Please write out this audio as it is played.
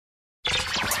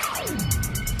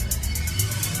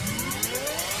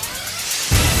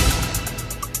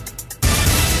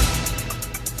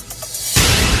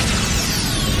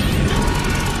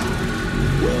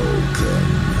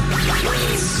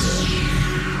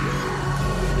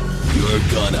We're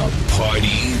gonna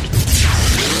party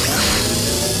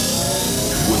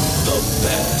with the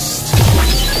best.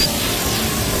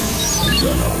 We're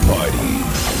gonna party.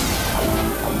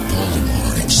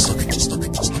 Polymarchs.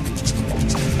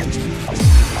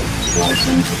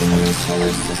 Welcome to the new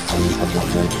solar system of the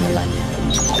third millennium.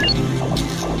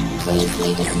 Please,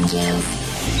 ladies and gents,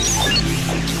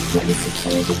 give me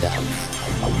security bells.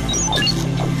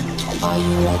 Are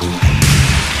you ready?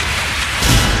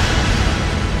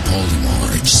 Polymarchs.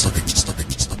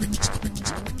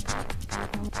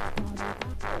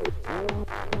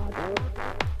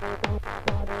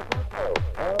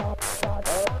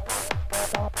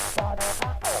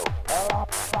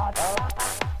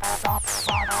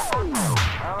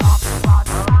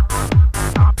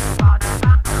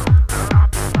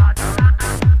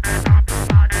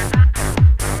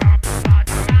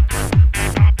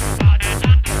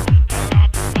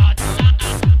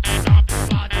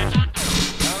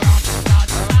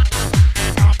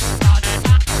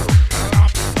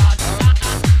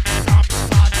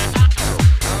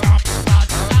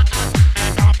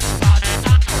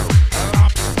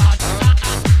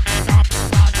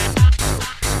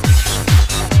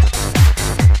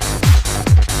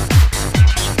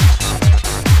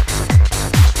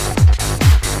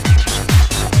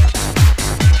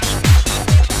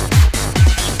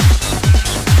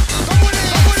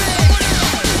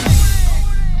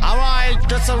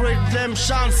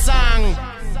 Redemption song. You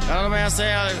know what I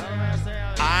say?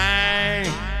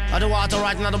 I don't want to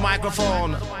write another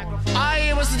microphone.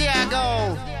 I was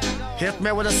Diego. Hit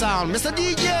me with a sound, Mr.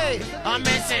 DJ. I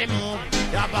miss him move.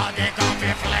 Your body can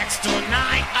be flex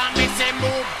tonight. I miss him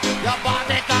move. Your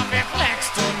body can be flex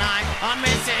tonight. I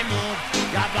miss him move.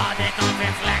 Your body can be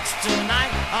flex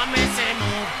tonight. I miss him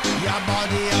move. Your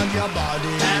body and your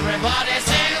body. Everybody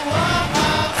sing whoa,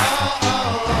 whoa, oh,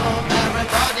 oh, oh.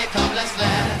 Everybody come, let's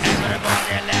dance.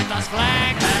 Everybody let us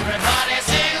flex. Everybody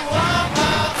sing whoa,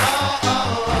 whoa, oh,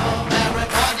 oh, oh.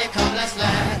 Everybody come, let's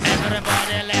dance.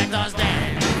 Everybody let us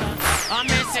dance. I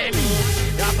miss him move.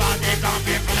 Your body can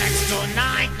be flex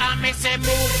tonight. I miss him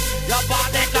move. Your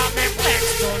body can be flex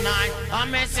tonight. I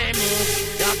miss him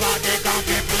move. Your body can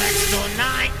be flex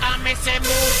tonight. I miss him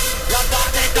move. Your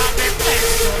body can be flex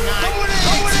tonight. Come on in,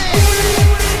 come on in.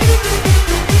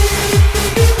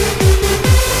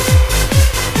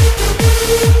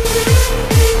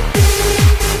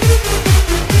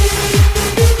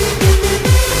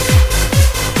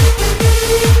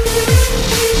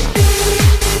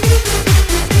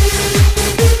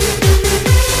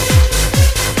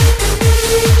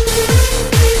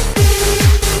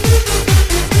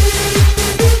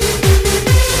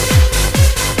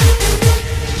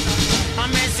 I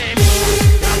miss him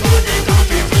move. Your body can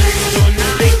be flex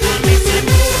tonight.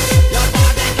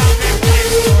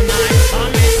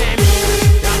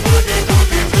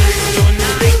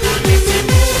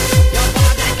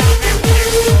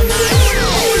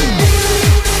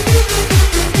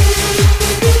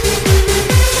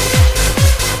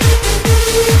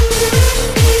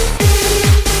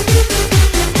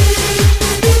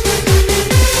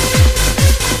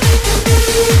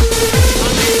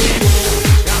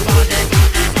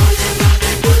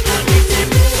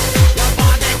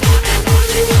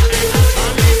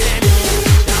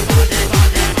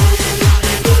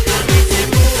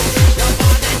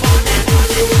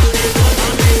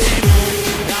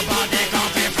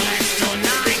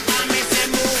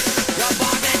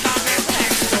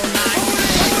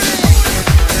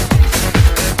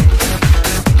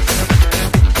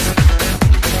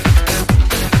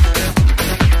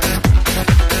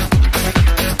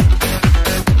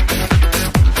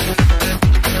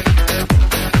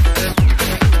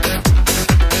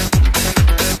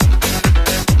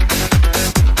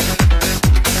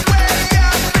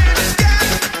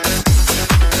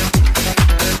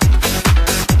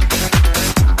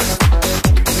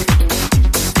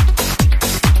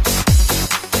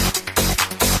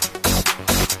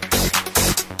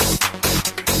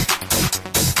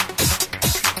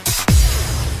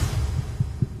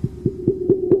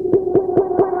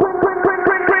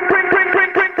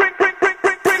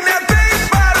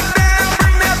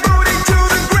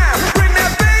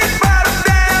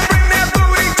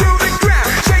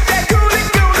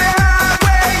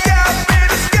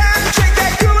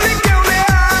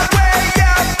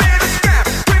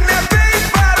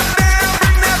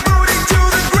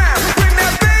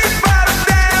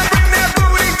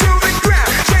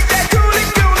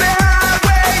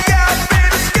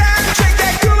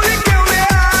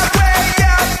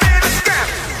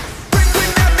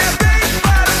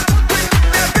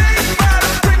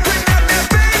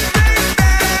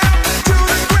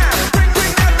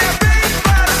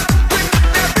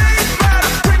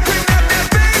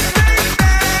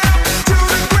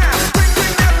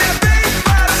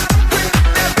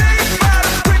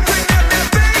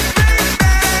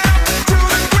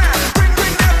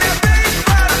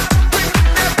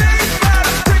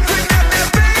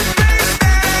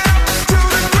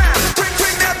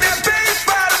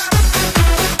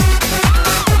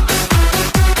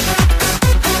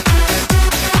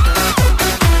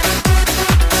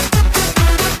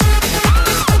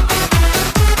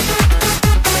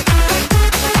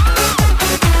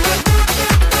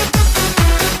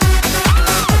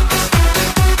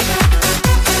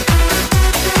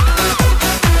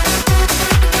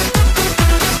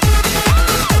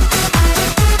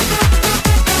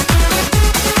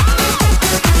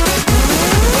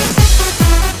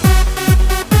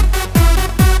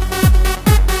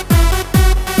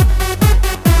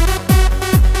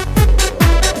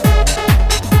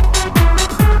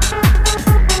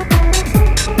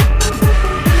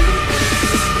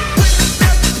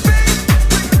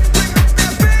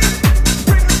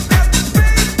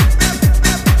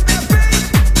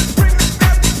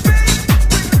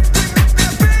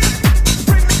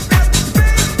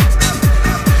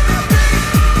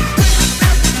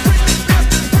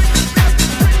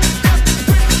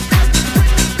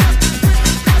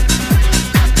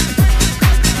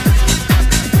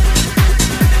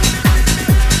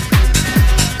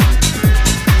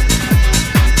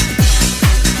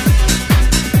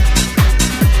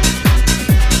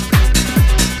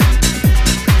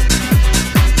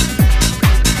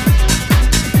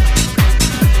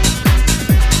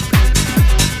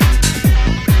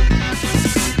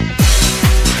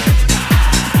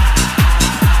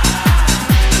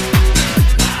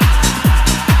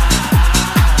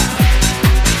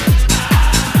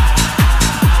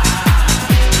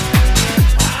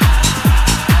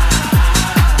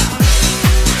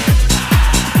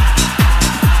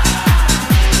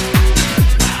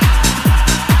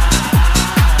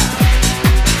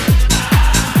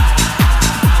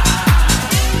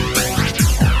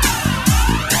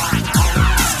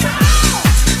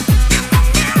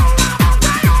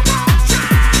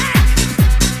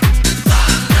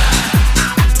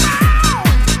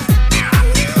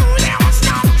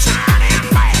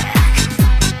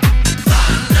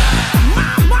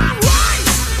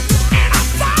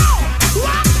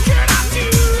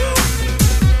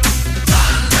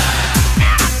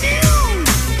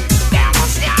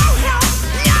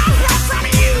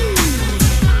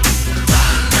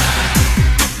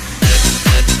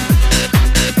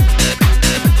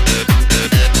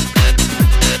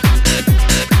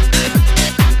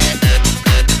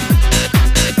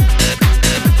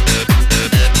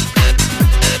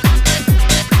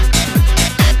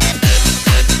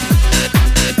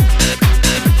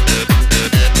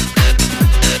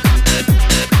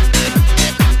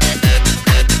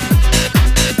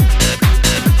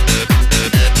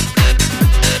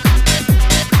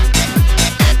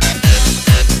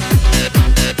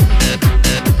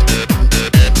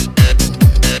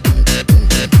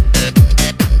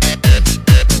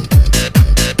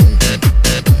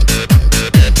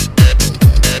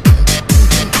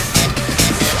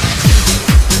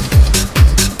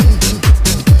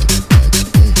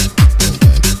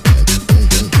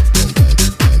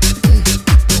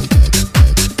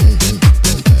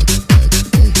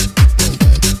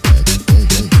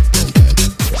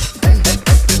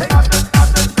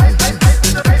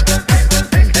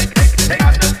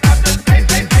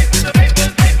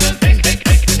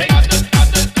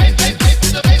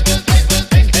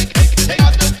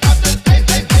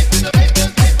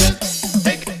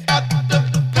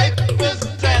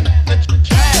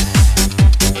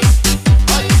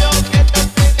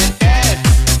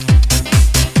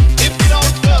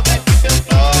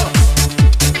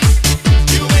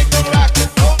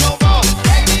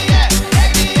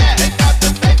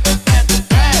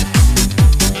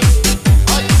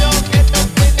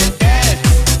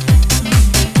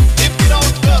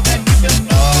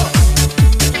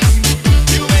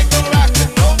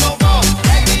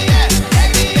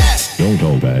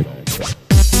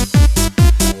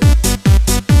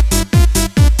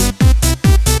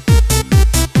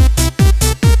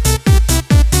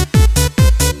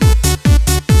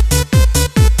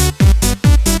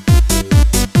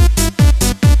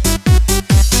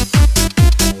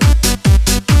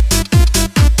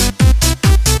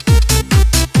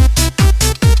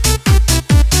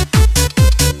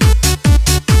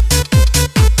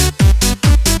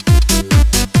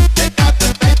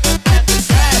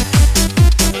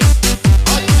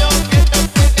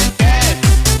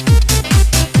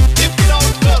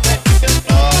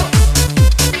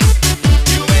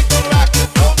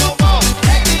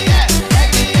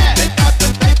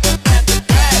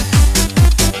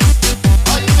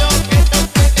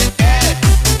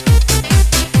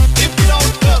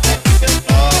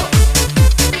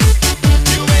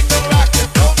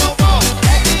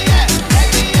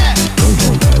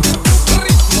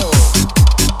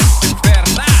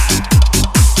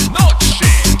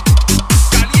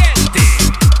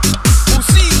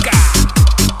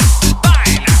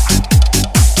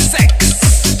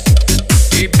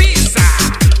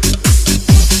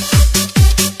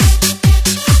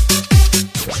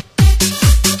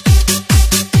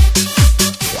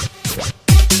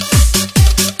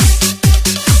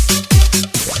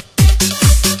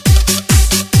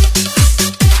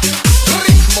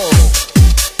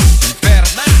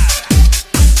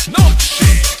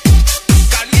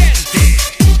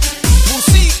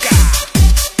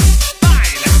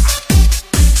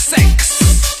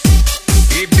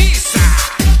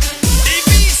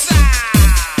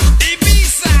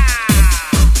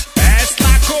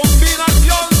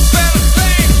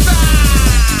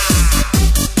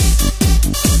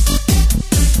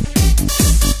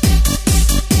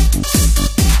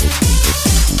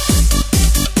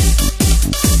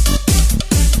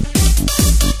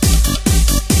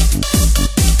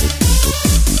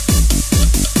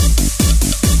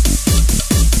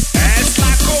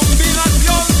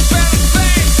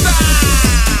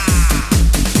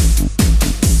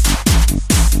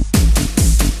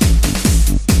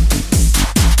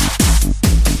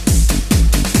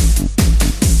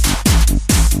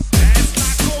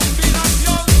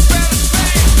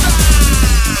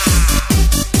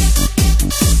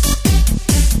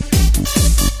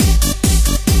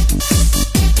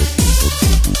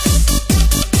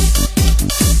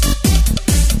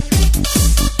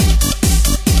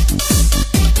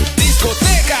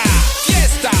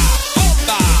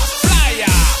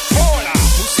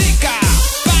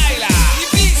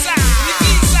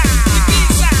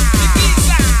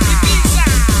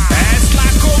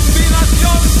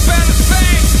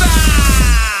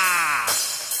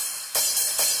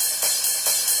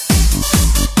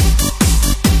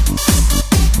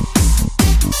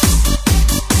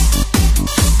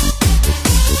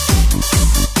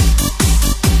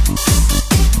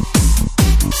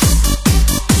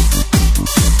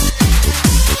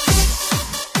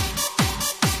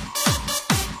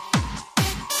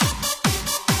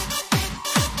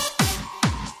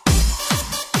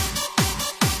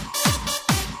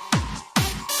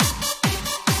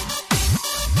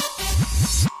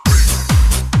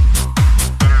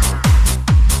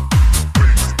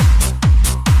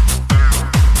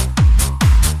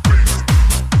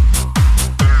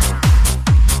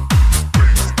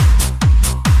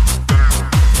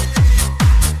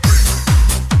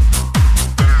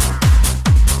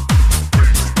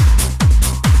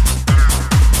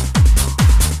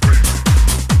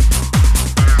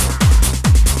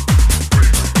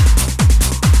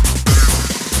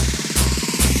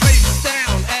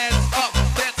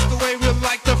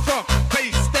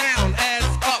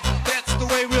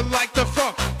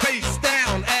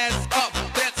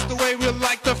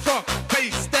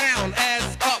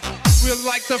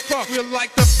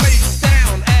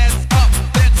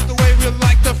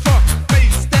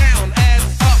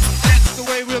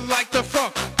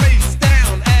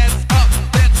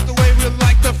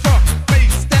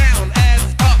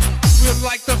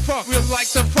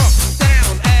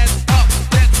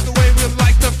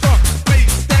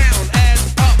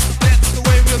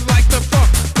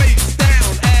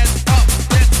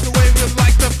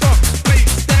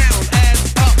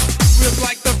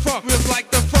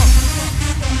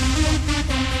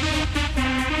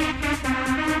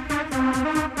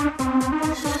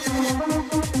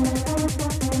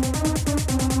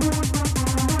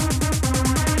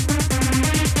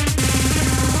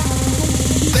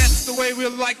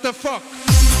 like the fuck.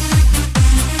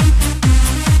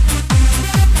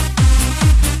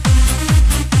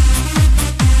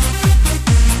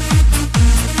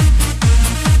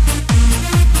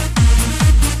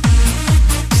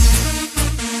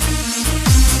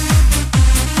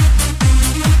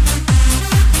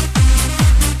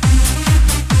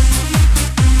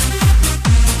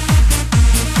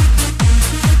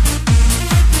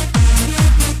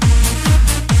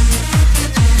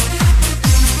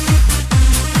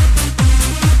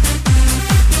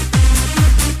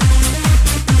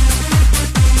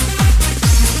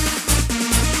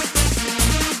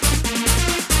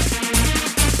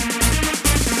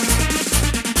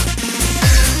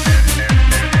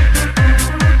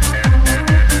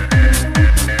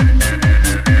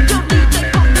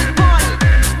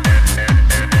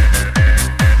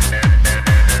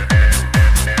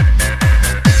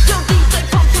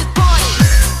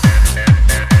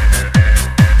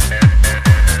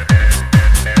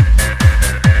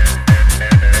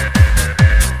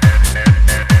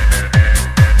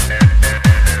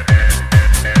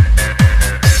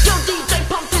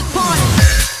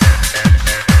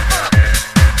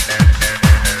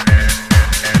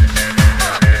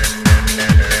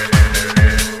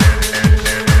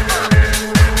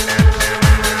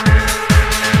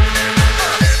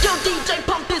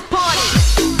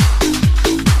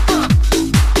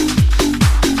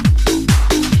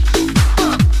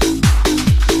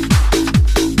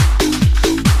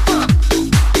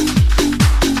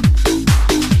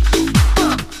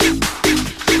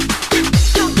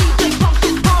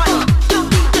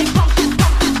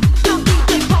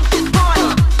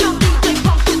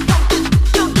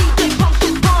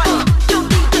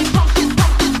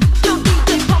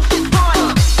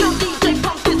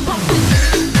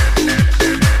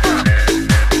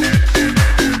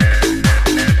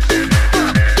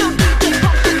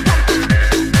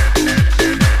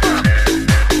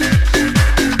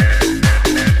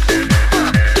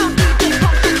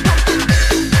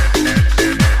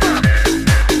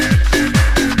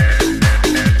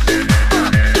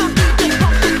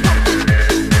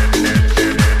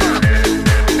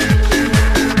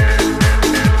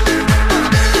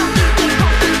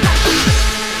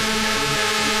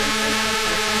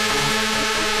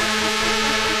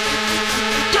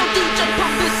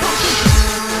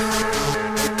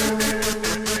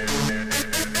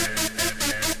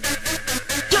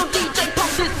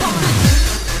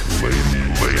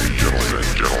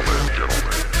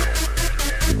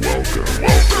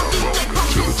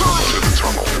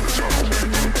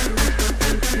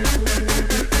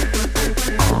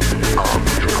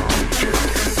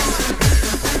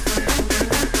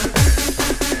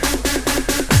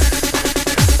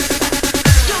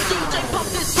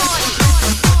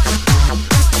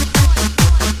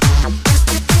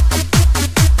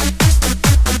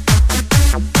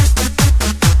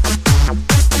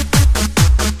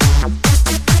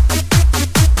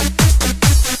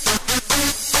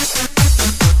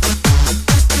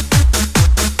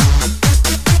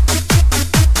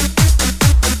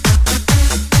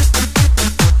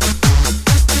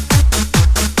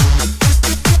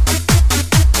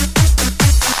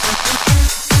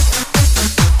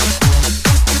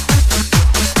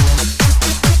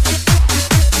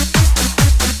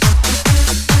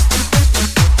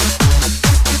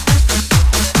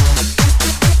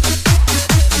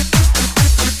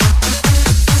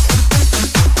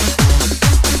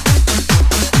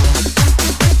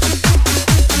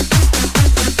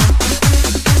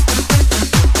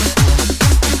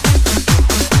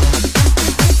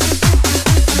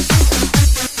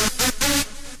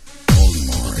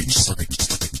 Polymarchs.